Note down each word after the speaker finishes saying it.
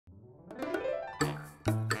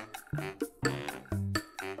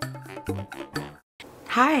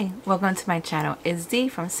Hi, welcome to my channel. It's Dee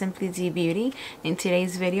from Simply Dee Beauty. In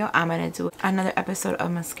today's video, I'm going to do another episode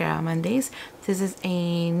of Mascara Mondays. This is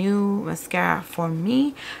a new mascara for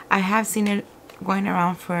me. I have seen it going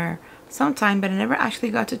around for some time, but I never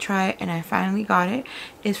actually got to try it, and I finally got it.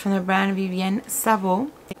 It's from the brand Vivienne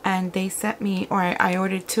Sabó, and they sent me, or I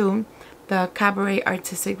ordered two, the Cabaret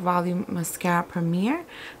Artistic Volume Mascara Premiere,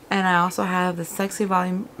 and I also have the Sexy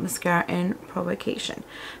Volume Mascara in Provocation.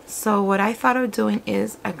 So what I thought of doing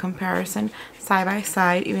is a comparison side by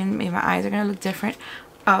side, even maybe my eyes are going to look different,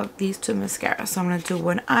 of these two mascaras. So I'm going to do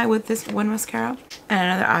one eye with this one mascara and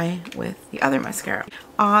another eye with the other mascara.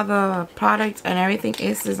 All the product and everything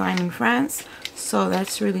is designed in France, so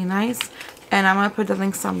that's really nice. And I'm going to put the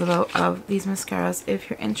links down below of these mascaras if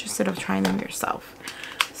you're interested of trying them yourself.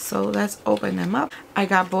 So let's open them up. I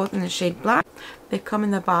got both in the shade black. They come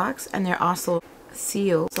in the box and they're also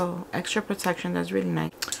sealed, so extra protection. That's really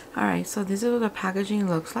nice. Alright, so this is what the packaging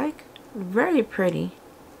looks like. Very pretty.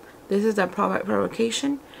 This is the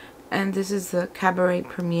Provocation and this is the Cabaret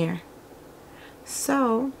Premiere.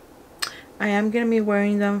 So I am going to be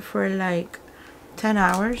wearing them for like 10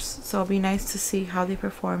 hours, so it'll be nice to see how they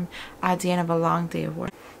perform at the end of a long day of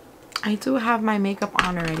work. I do have my makeup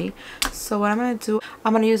on already, so what I'm going to do,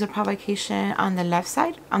 I'm going to use a Provocation on the left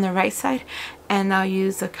side, on the right side, and I'll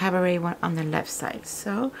use the Cabaret one on the left side.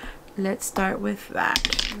 So let's start with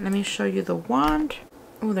that. Let me show you the wand.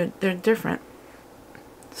 Oh, they're different.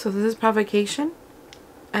 So this is Provocation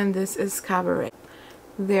and this is Cabaret.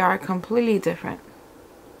 They are completely different.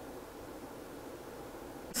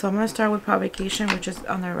 So I'm going to start with Provocation, which is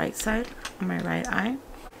on the right side, on my right eye,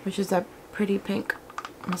 which is a pretty pink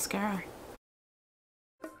mascara.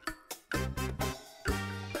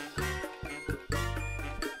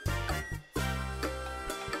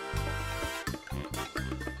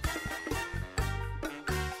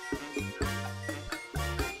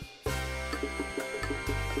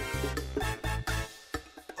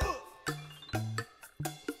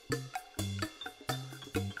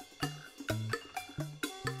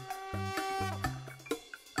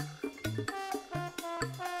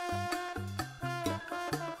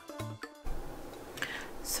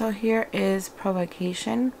 So here is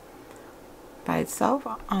Provocation by itself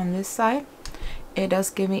on this side. It does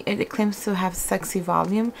give me, it claims to have sexy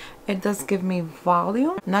volume. It does give me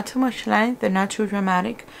volume, not too much length, they're not too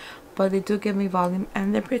dramatic, but they do give me volume,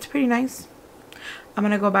 and it's pretty nice. I'm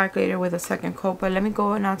gonna go back later with a second coat, but let me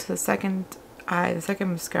go now to the second eye, the second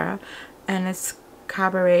mascara, and it's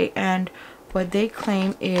Cabaret. And what they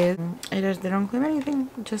claim is, they don't claim anything,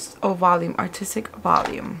 just volume, artistic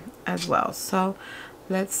volume as well. So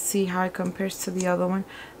let's see how it compares to the other one.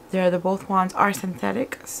 The both wands are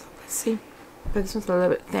synthetic, so let's see. But this one's a little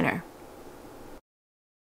bit thinner.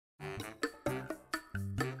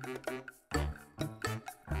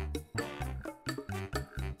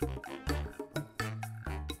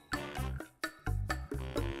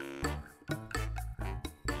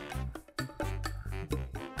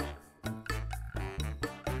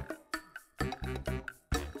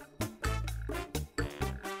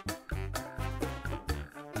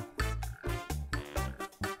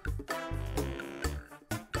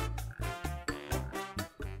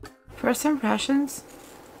 First impressions,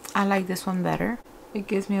 I like this one better. It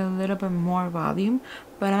gives me a little bit more volume,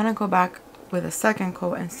 but I'm gonna go back with a second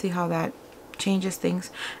coat and see how that changes things.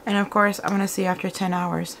 And of course, I'm gonna see after 10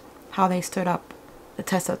 hours how they stood up the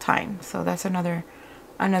test of time. So that's another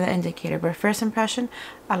indicator. But first impression,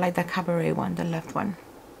 I like the Cabaret one, the left one.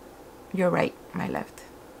 You're right, my left.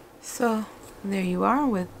 So there you are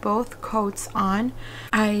with both coats on.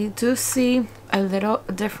 I do see a little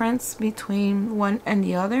difference between one and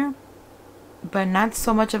the other, but not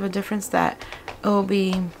so much of a difference that it will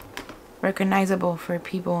be recognizable for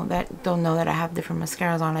people that don't know that I have different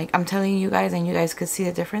mascaras on. Like, I'm telling you guys, and you guys could see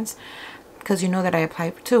the difference because you know that I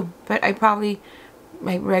apply for two. But I probably,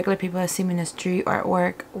 like regular people that see me in the street or at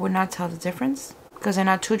work, would not tell the difference because they're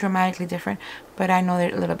not too dramatically different, but I know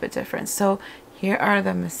they're a little bit different. So here are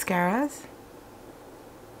the mascaras.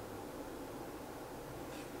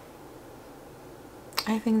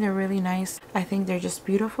 I think they're really nice. I think they're just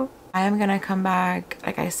beautiful. I am gonna come back,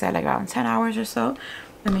 like I said, like around 10 hours or so.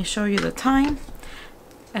 Let me show you the time.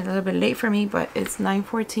 It's a little bit late for me, but it's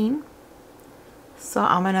 9:14. So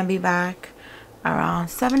I'm gonna be back around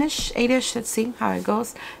 7ish, 8ish. Let's see how it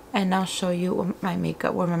goes, and I'll show you what my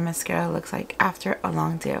makeup, what my mascara looks like after a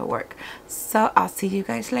long day of work. So I'll see you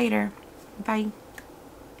guys later. Bye.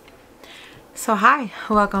 So hi,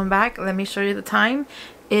 welcome back. Let me show you the time.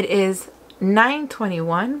 It is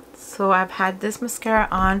 9:21. So I've had this mascara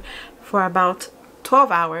on for about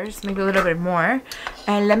 12 hours, maybe a little bit more.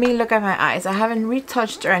 And let me look at my eyes. I haven't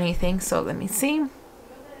retouched or anything, so let me see.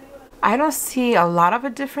 I don't see a lot of a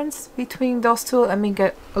difference between those two. Let me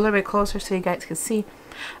get a little bit closer so you guys can see.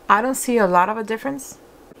 I don't see a lot of a difference.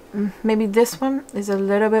 Maybe this one is a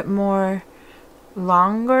little bit more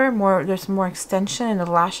longer, there's more extension in the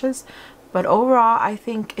lashes, but overall I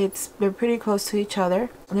think they're pretty close to each other.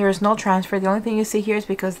 There is no transfer. The only thing you see here is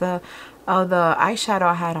because of the eyeshadow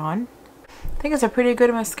I had on. I think it's a pretty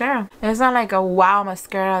good mascara. And it's not like a wow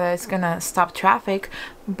mascara that's gonna stop traffic,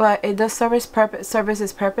 but it does serve its purpose.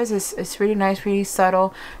 It's really nice, really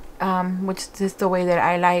subtle, which is the way that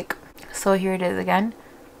I like. So here it is again.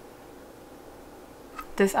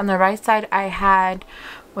 This on the right side I had,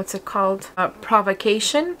 what's it called,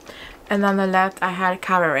 Provocation, and on the left I had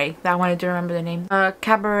Cabaret. That one I do remember the name.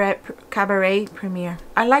 Cabaret Premiere.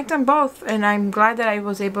 I like them both, and I'm glad that I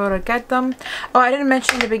was able to get them. Oh, I didn't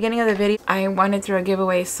mention in the beginning of the video I wanted through a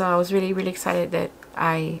giveaway, so I was really excited that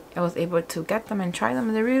I was able to get them and try them,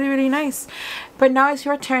 and they're really nice. But now it's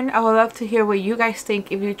your turn. I would love to hear what you guys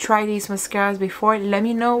think. If you tried these mascaras before, let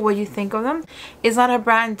me know what you think of them. It's not a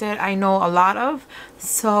brand that I know a lot of,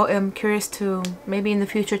 so I'm curious to maybe in the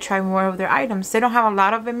future try more of their items. They don't have a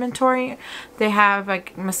lot of inventory. They have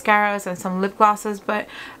like mascaras and some lip glosses, but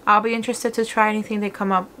I'll be interested to try anything they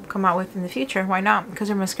come out with in the future. Why not? Because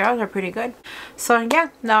their mascaras are pretty good. So yeah,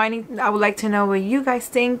 now I would like to know what you guys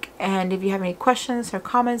think, and if you have any questions or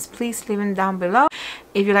comments, please leave them down below.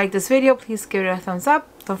 If you like this video, please give it a thumbs up.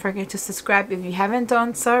 Don't forget to subscribe if you haven't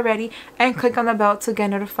done so already, and click on the bell to get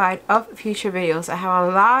notified of future videos. I have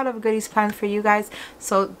a lot of goodies planned for you guys,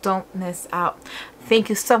 so don't miss out. Thank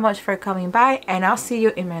you so much for coming by, and I'll see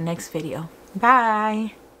you in my next video.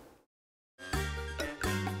 Bye!